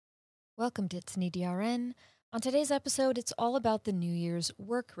Welcome to It's an EDRN. On today's episode, it's all about the New Year's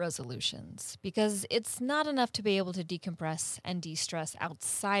work resolutions because it's not enough to be able to decompress and de-stress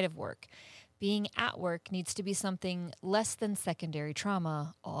outside of work. Being at work needs to be something less than secondary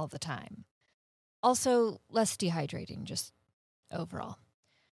trauma all the time. Also, less dehydrating, just overall.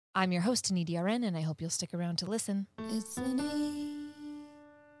 I'm your host, an EDRN, and I hope you'll stick around to listen. It's an E,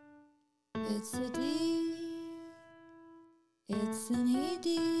 it's a D, it's an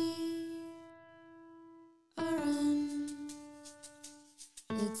EDRN.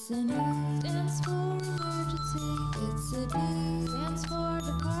 It's an E, stands for emergency. It's a D, stands for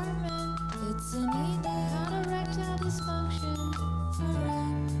department. It's an ED, not erectile dysfunction.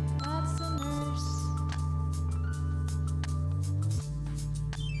 RN, that's a nurse.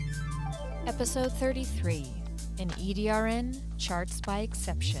 Episode 33, an EDRN charts by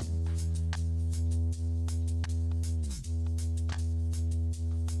exception.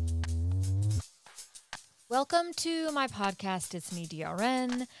 Welcome to my podcast, It's an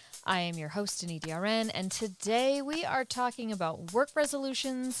EDRN. I am your host, an EDRN, and today we are talking about work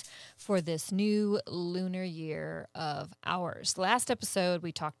resolutions for this new lunar year of ours. Last episode,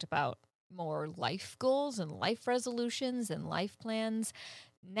 we talked about more life goals and life resolutions and life plans.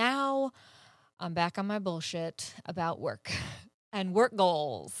 Now, I'm back on my bullshit about work and work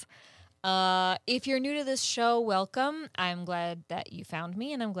goals. If you're new to this show, welcome. I'm glad that you found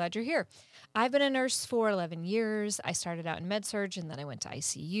me, and I'm glad you're here. I've been a nurse for 11 years. I started out in med-surg, and then I went to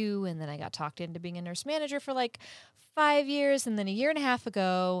ICU, and then I got talked into being a nurse manager for like 5 years, and then a year and a half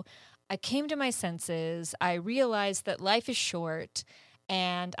ago, I came to my senses. I realized that life is short,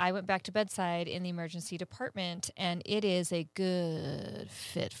 and I went back to bedside in the emergency department, and it is a good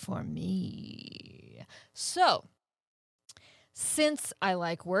fit for me. So, since I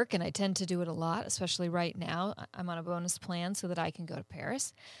like work and I tend to do it a lot, especially right now, I'm on a bonus plan so that I can go to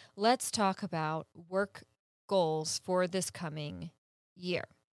Paris. Let's talk about work goals for this coming year.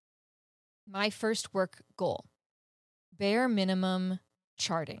 My first work goal, bare minimum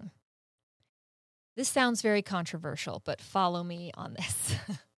charting. This sounds very controversial, but follow me on this.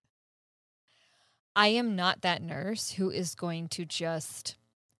 I am not that nurse who is going to just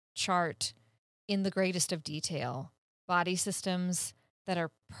chart in the greatest of detail body systems that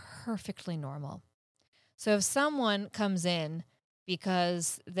are perfectly normal. So if someone comes in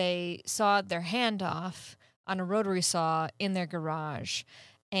because they sawed their hand off on a rotary saw in their garage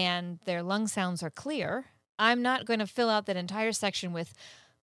and their lung sounds are clear, I'm not going to fill out that entire section with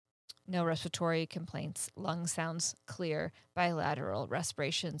no respiratory complaints, lung sounds clear, bilateral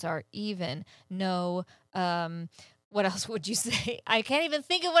respirations are even, no, what else would you say? I can't even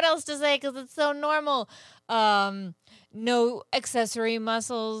think of what else to say because it's so normal. No accessory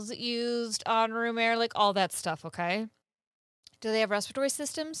muscles used on room air, like all that stuff, okay? Do they have respiratory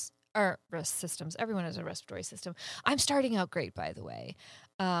systems? Or rest systems. Everyone has a respiratory system. I'm starting out great, by the way.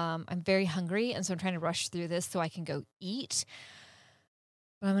 I'm very hungry, and so I'm trying to rush through this so I can go eat.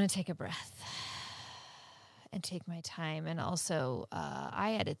 But I'm going to take a breath and take my time. And also,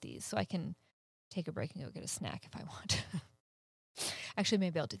 I edit these, so I can take a break and go get a snack if I want. Actually,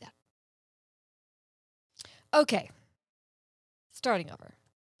 maybe I'll do that. Okay. Starting over.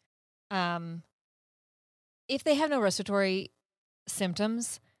 If they have no respiratory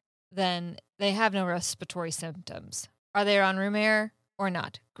symptoms, then they have no respiratory symptoms. Are they on room air or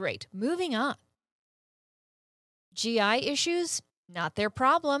not? Great. Moving on. GI issues? Not their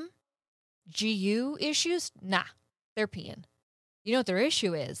problem. GU issues? Nah, they're peeing. You know what their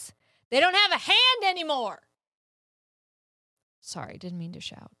issue is? They don't have a hand anymore. Sorry, didn't mean to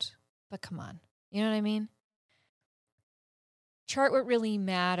shout. But come on. You know what I mean? Chart what really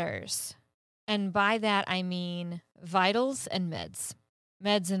matters. And by that, I mean vitals and meds.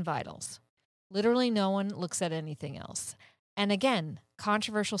 Meds and vitals. Literally no one looks at anything else. And again,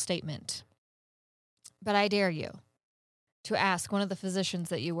 controversial statement. But I dare you to ask one of the physicians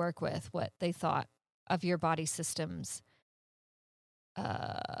that you work with what they thought of your body system's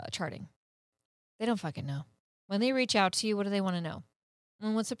charting. They don't fucking know. When they reach out to you, what do they want to know?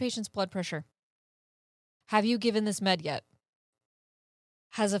 And what's the patient's blood pressure? Have you given this med yet?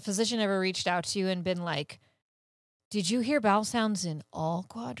 Has a physician ever reached out to you and been like, did you hear bowel sounds in all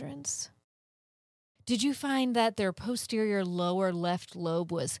quadrants? Did you find that their posterior lower left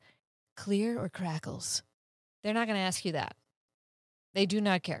lobe was clear or crackles? They're not going to ask you that. They do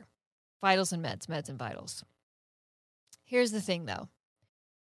not care. Vitals and meds, meds and vitals. Here's the thing, though.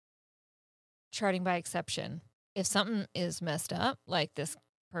 Charting by exception. If something is messed up, like this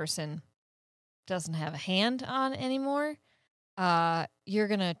person doesn't have a hand on anymore, you're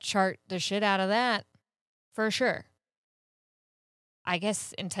going to chart the shit out of that for sure. I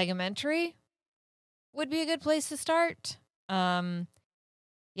guess integumentary would be a good place to start.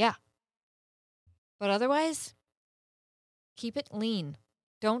 Yeah. But otherwise, keep it lean.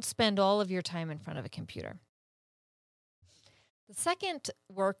 Don't spend all of your time in front of a computer. The second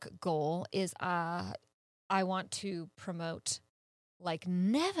work goal is I want to promote, like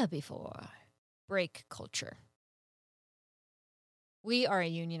never before, break culture. We are a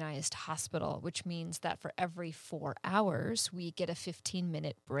unionized hospital, which means that for every 4 hours, we get a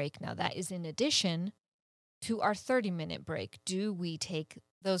 15-minute break. Now, that is in addition to our 30-minute break. Do we take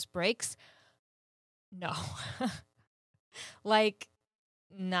those breaks? No.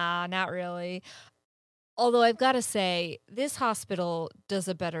 Nah, not really. Although I've got to say, this hospital does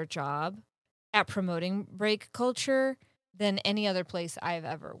a better job at promoting break culture than any other place I've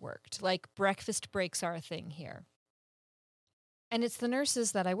ever worked. Like, breakfast breaks are a thing here. And it's the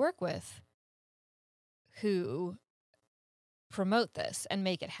nurses that I work with who promote this and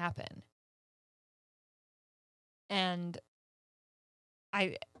make it happen. And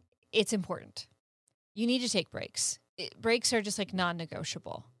it's important. You need to take breaks. Breaks are just like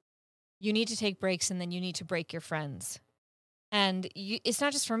non-negotiable. You need to take breaks, and then you need to break your friends. And it's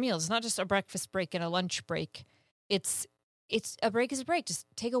not just for meals. It's not just a breakfast break and a lunch break. It's a break is a break. Just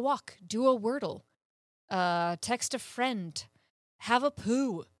take a walk, do a Wordle, text a friend, have a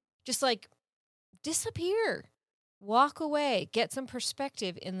poo, just like disappear, walk away, get some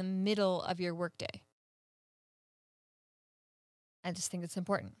perspective in the middle of your workday. I just think it's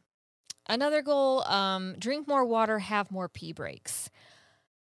important. Another goal, drink more water, have more pee breaks.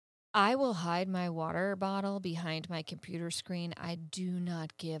 I will hide my water bottle behind my computer screen. I do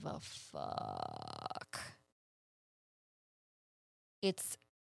not give a fuck. It's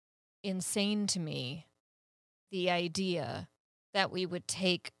insane to me, the idea that we would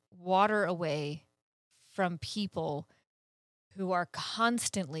take water away from people who are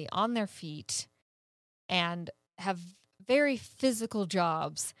constantly on their feet and have very physical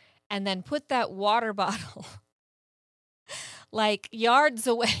jobs, and then put that water bottle like yards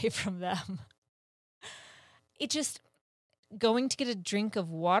away from them. It just, going to get a drink of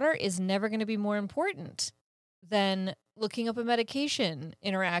water is never going to be more important than looking up a medication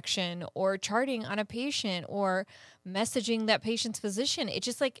interaction or charting on a patient or messaging that patient's physician. It's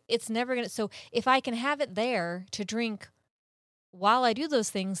just like, it's never going to. So if I can have it there to drink while I do those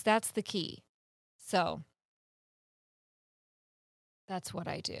things, that's the key. So that's what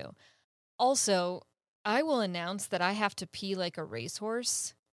I do. Also, I will announce that I have to pee like a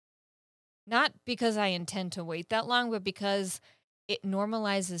racehorse. Not because I intend to wait that long, but because it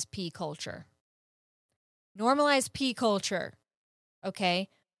normalizes pee culture. Normalize pee culture. Okay?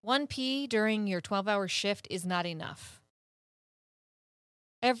 1 pee during your 12-hour shift is not enough.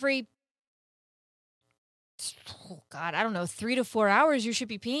 Every, 3 to 4 hours you should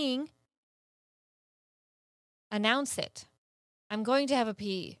be peeing. Announce it. I'm going to have a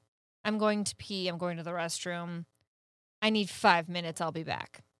pee. I'm going to pee. I'm going to the restroom. I need 5 minutes. I'll be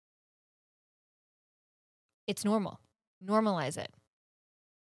back. It's normal. Normalize it.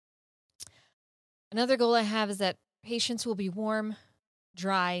 Another goal I have is that patients will be warm,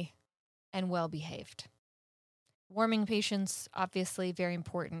 dry, and well-behaved. Warming patients, obviously, very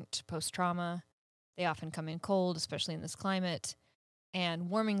important post-trauma. They often come in cold, especially in this climate. And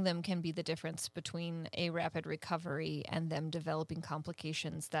warming them can be the difference between a rapid recovery and them developing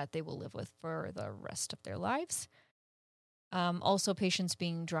complications that they will live with for the rest of their lives. Also, patients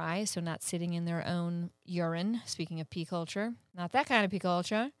being dry, so not sitting in their own urine. Speaking of pee culture, not that kind of pee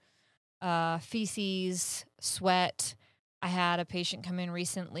culture. Feces, sweat. I had a patient come in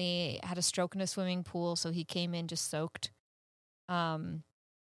recently, had a stroke in a swimming pool, so he came in just soaked. I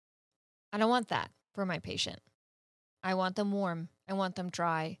don't want that for my patient. I want them warm. I want them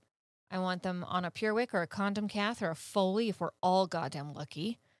dry. I want them on a PureWick or a condom cath or a Foley if we're all goddamn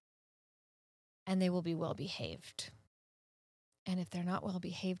lucky. And they will be well behaved. And if they're not well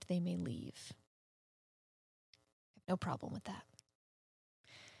behaved, they may leave. I have no problem with that.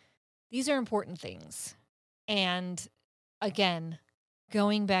 These are important things. And again,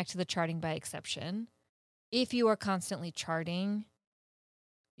 going back to the charting by exception, if you are constantly charting,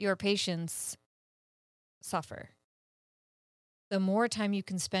 your patients suffer. The more time you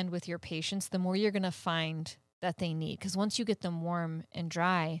can spend with your patients, the more you're going to find that they need. Because once you get them warm and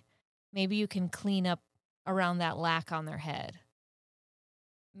dry, maybe you can clean up around that lack on their head.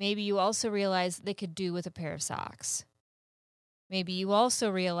 Maybe you also realize they could do with a pair of socks. Maybe you also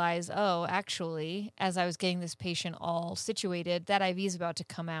realize, oh, actually, as I was getting this patient all situated, that IV is about to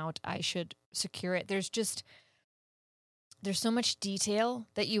come out. I should secure it. There's so much detail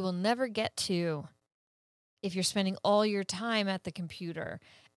that you will never get to if you're spending all your time at the computer,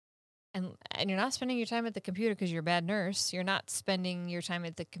 and you're not spending your time at the computer because you're a bad nurse, you're not spending your time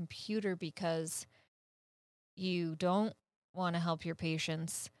at the computer because you don't want to help your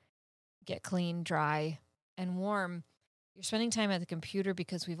patients get clean, dry, and warm. You're spending time at the computer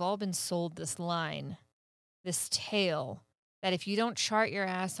because we've all been sold this line, this tale, that if you don't chart your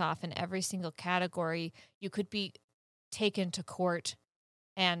ass off in every single category, you could be taken to court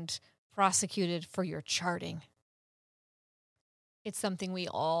and prosecuted for your charting. It's something we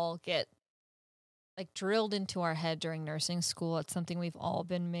all get like drilled into our head during nursing school. It's something we've all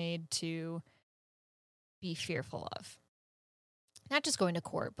been made to be fearful of. Not just going to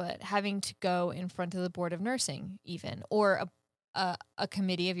court, but having to go in front of the board of nursing even, or a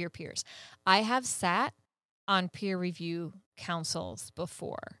committee of your peers. I have sat on peer review councils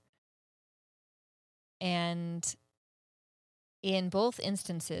before. And in both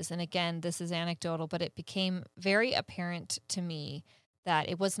instances, and again, this is anecdotal, but it became very apparent to me that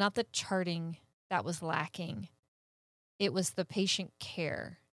it was not the charting that was lacking. It was the patient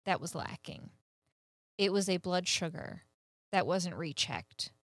care that was lacking. It was a blood sugar that wasn't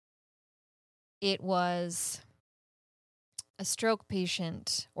rechecked. It was a stroke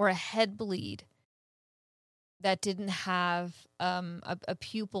patient or a head bleed that didn't have a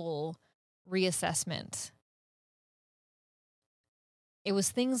pupil reassessment. It was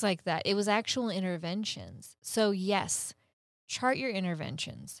things like that. It was actual interventions. So yes, chart your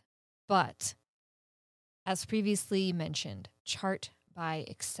interventions, but as previously mentioned, chart by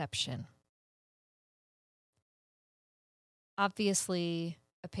exception. Obviously,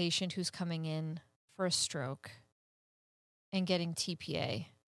 a patient who's coming in for a stroke and getting TPA,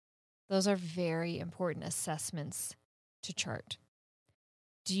 those are very important assessments to chart.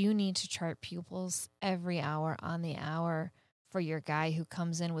 Do you need to chart pupils every hour on the hour for your guy who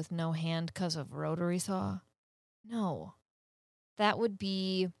comes in with no hand because of rotary saw? No. That would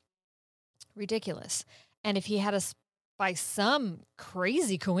be ridiculous. And if he had by some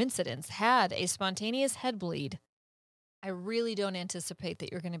crazy coincidence, had a spontaneous head bleed, I really don't anticipate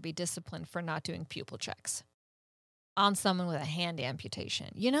that you're going to be disciplined for not doing pupil checks on someone with a hand amputation.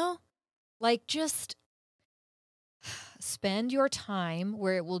 You know, like just spend your time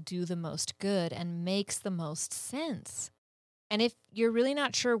where it will do the most good and makes the most sense. And if you're really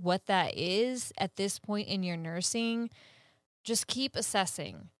not sure what that is at this point in your nursing, just keep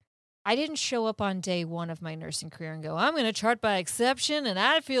assessing. I didn't show up on day one of my nursing career and go, I'm going to chart by exception and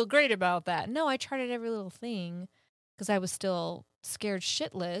I feel great about that. No, I charted every little thing because I was still scared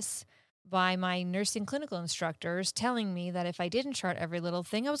shitless by my nursing clinical instructors telling me that if I didn't chart every little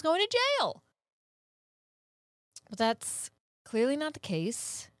thing, I was going to jail. But that's clearly not the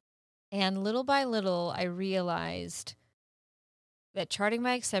case. And little by little, I realized that charting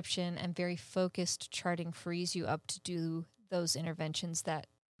by exception and very focused charting frees you up to do those interventions that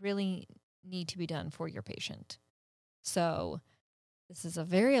really need to be done for your patient. So this is a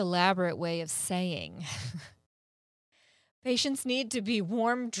very elaborate way of saying patients need to be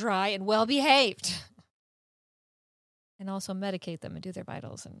warm, dry, and well-behaved. And also medicate them and do their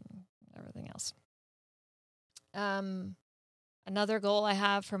vitals and everything else. Another goal I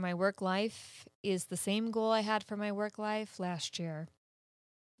have for my work life is the same goal I had for my work life last year,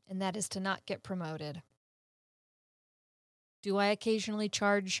 and that is to not get promoted. Do I occasionally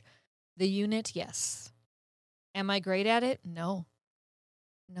charge the unit? Yes. Am I great at it? No.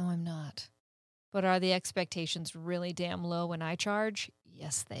 No, I'm not. But are the expectations really damn low when I charge?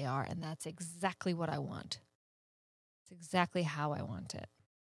 Yes, they are, and that's exactly what I want. It's exactly how I want it.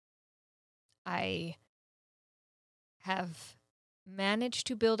 I have managed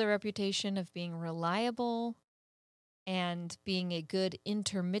to build a reputation of being reliable and being a good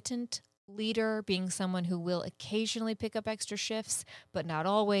intermittent leader, being someone who will occasionally pick up extra shifts, but not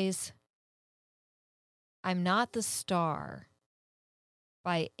always. I'm not the star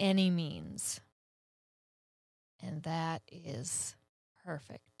by any means. And that is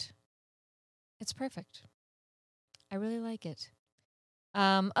perfect. It's perfect. I really like it.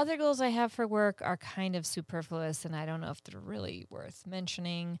 Other goals I have for work are kind of superfluous, and I don't know if they're really worth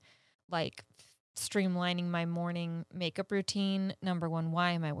mentioning, like streamlining my morning makeup routine. Number one,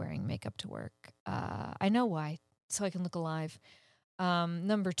 why am I wearing makeup to work? I know why, so I can look alive.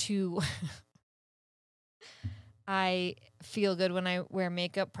 Number two, I feel good when I wear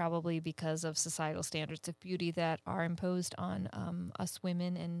makeup, probably because of societal standards of beauty that are imposed on us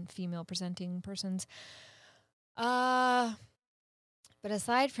women and female presenting persons. But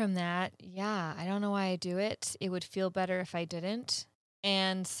aside from that, yeah, I don't know why I do it. It would feel better if I didn't.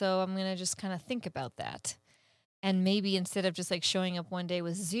 And so I'm going to just kind of think about that. And maybe instead of just like showing up one day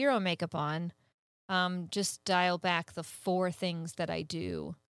with zero makeup on, just dial back the 4 things that I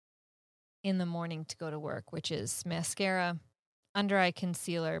do in the morning to go to work, which is mascara, under eye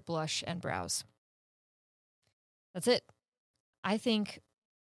concealer, blush, and brows. That's it. I think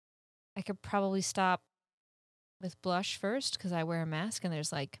I could probably stop with blush first because I wear a mask and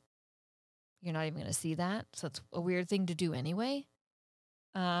there's you're not even going to see that. So it's a weird thing to do anyway.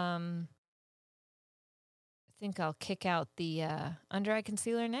 I think I'll kick out the under eye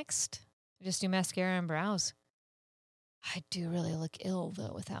concealer next. Just do mascara and brows. I do really look ill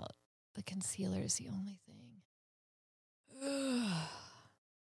though without the concealer is the only thing.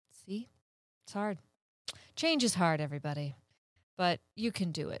 See? It's hard. Change is hard, everybody. But you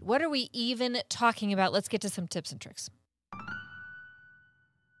can do it. What are we even talking about? Let's get to some tips and tricks.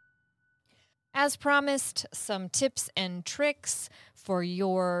 As promised, some tips and tricks for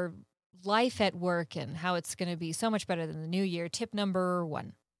your life at work and how it's going to be so much better than the new year. Tip number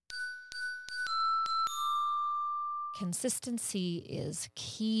 1. Consistency is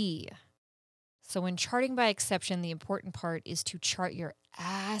key. So when charting by exception, the important part is to chart your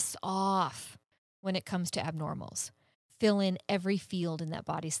ass off when it comes to abnormals. Fill in every field in that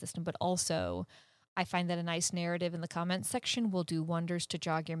body system, but also I find that a nice narrative in the comments section will do wonders to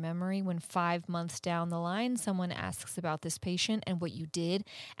jog your memory when 5 months down the line, someone asks about this patient and what you did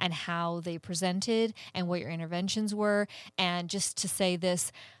and how they presented and what your interventions were. And just to say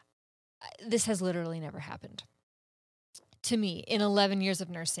this has literally never happened. To me, in 11 years of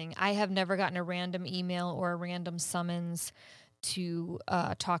nursing, I have never gotten a random email or a random summons to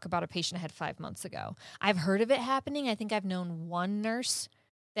talk about a patient I had 5 months ago. I've heard of it happening. I think I've known one nurse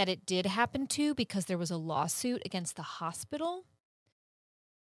that it did happen to because there was a lawsuit against the hospital,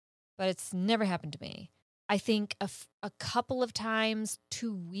 but it's never happened to me. I think a couple of times,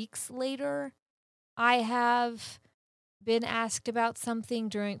 2 weeks later, I have been asked about something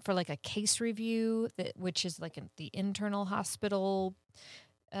for a case review, which is the internal hospital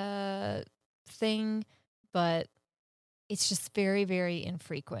thing, but it's just very, very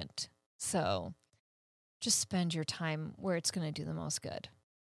infrequent. So just spend your time where it's going to do the most good.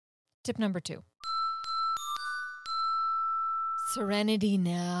 Tip number 2. Serenity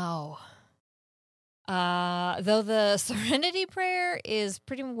now. Though the serenity prayer is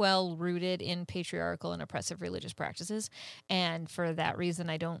pretty well rooted in patriarchal and oppressive religious practices, and for that reason,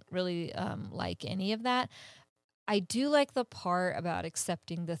 I don't really like any of that. I do like the part about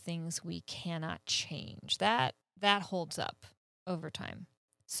accepting the things we cannot change. That holds up over time.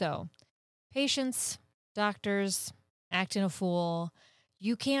 So, patients, doctors, acting a fool,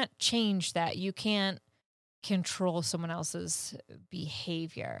 you can't change that. You can't control someone else's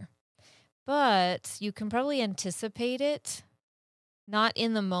behavior. But you can probably anticipate it, not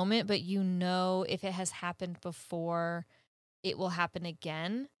in the moment, but if it has happened before, it will happen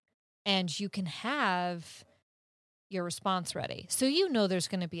again. And you can have your response ready. So there's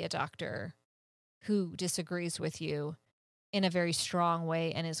going to be a doctor who disagrees with you in a very strong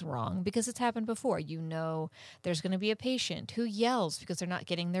way and is wrong because it's happened before. There's going to be a patient who yells because they're not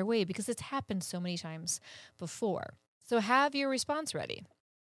getting their way because it's happened so many times before. So have your response ready.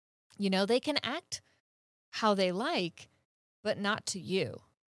 They can act how they like, but not to you.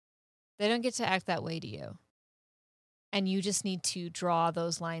 They don't get to act that way to you. And you just need to draw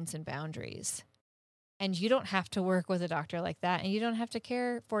those lines and boundaries. And you don't have to work with a doctor like that, and you don't have to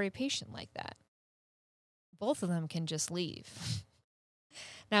care for a patient like that. Both of them can just leave.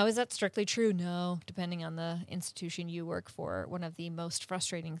 Now, is that strictly true? No. Depending on the institution you work for, one of the most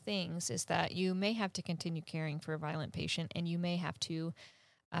frustrating things is that you may have to continue caring for a violent patient, and you may have to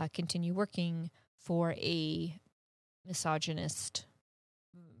continue working for a misogynist,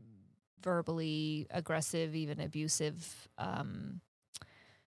 verbally aggressive, even abusive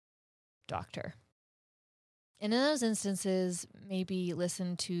doctor. And in those instances, maybe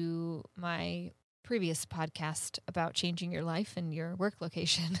listen to my previous podcast about changing your life and your work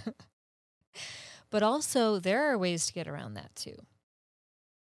location. But also, there are ways to get around that too.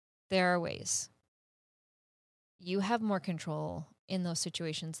 There are ways. You have more control in those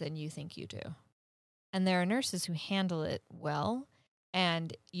situations than you think you do. And there are nurses who handle it well,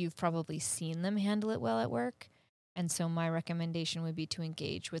 and you've probably seen them handle it well at work. And so my recommendation would be to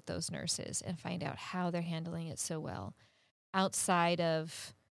engage with those nurses and find out how they're handling it so well outside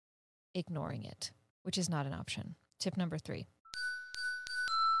of ignoring it, which is not an option. Tip number 3.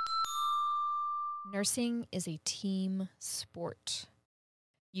 Nursing is a team sport.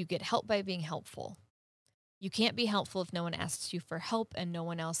 You get help by being helpful. You can't be helpful if no one asks you for help, and no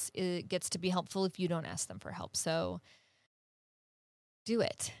one else gets to be helpful if you don't ask them for help. So do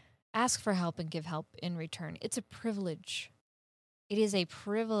it. Ask for help and give help in return. It's a privilege. It is a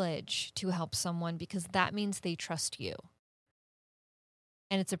privilege to help someone because that means they trust you.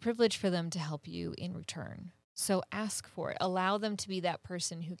 And it's a privilege for them to help you in return. So ask for it. Allow them to be that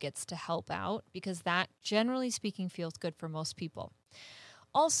person who gets to help out because that, generally speaking, feels good for most people.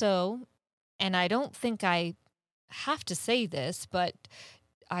 Also, and I don't think I have to say this, but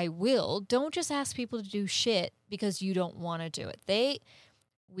I will, don't just ask people to do shit because you don't want to do it.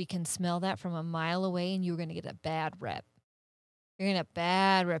 We can smell that from a mile away and you're going to get a bad rep. You're going to get a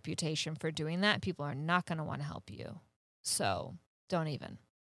bad reputation for doing that. People are not going to want to help you. So don't even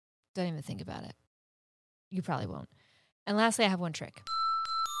think about it. You probably won't. And lastly, I have one trick.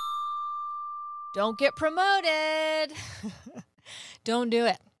 Don't get promoted. Don't do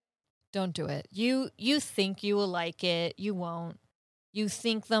it. Don't do it. You think you will like it. You won't. You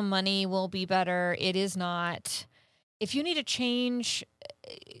think the money will be better. It is not. If you need a change,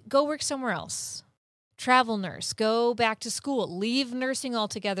 go work somewhere else. Travel nurse. Go back to school. Leave nursing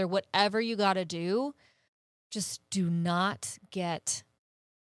altogether. Whatever you got to do, just do not get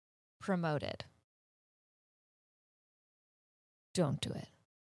promoted. Don't do it.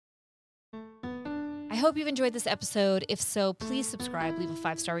 I hope you've enjoyed this episode. If so, please subscribe, leave a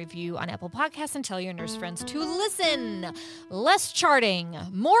 5-star review on Apple Podcasts, and tell your nurse friends to listen. Less charting,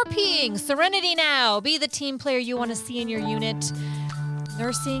 more peeing, Serenity now. Be the team player you want to see in your unit.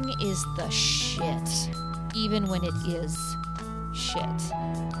 Nursing is the shit, even when it is shit.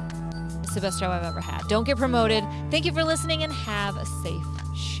 It's the best job I've ever had. Don't get promoted. Thank you for listening and have a safe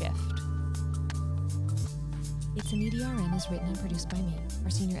shift. It's an EDRN is written and produced by me. Our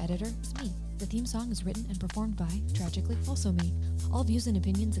senior editor is me. The theme song is written and performed by, tragically, also me. All views and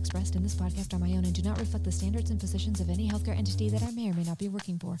opinions expressed in this podcast are my own and do not reflect the standards and positions of any healthcare entity that I may or may not be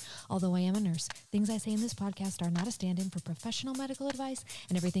working for. Although I am a nurse, things I say in this podcast are not a stand-in for professional medical advice,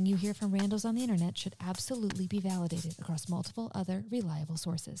 and everything you hear from randos on the internet should absolutely be validated across multiple other reliable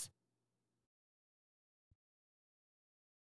sources.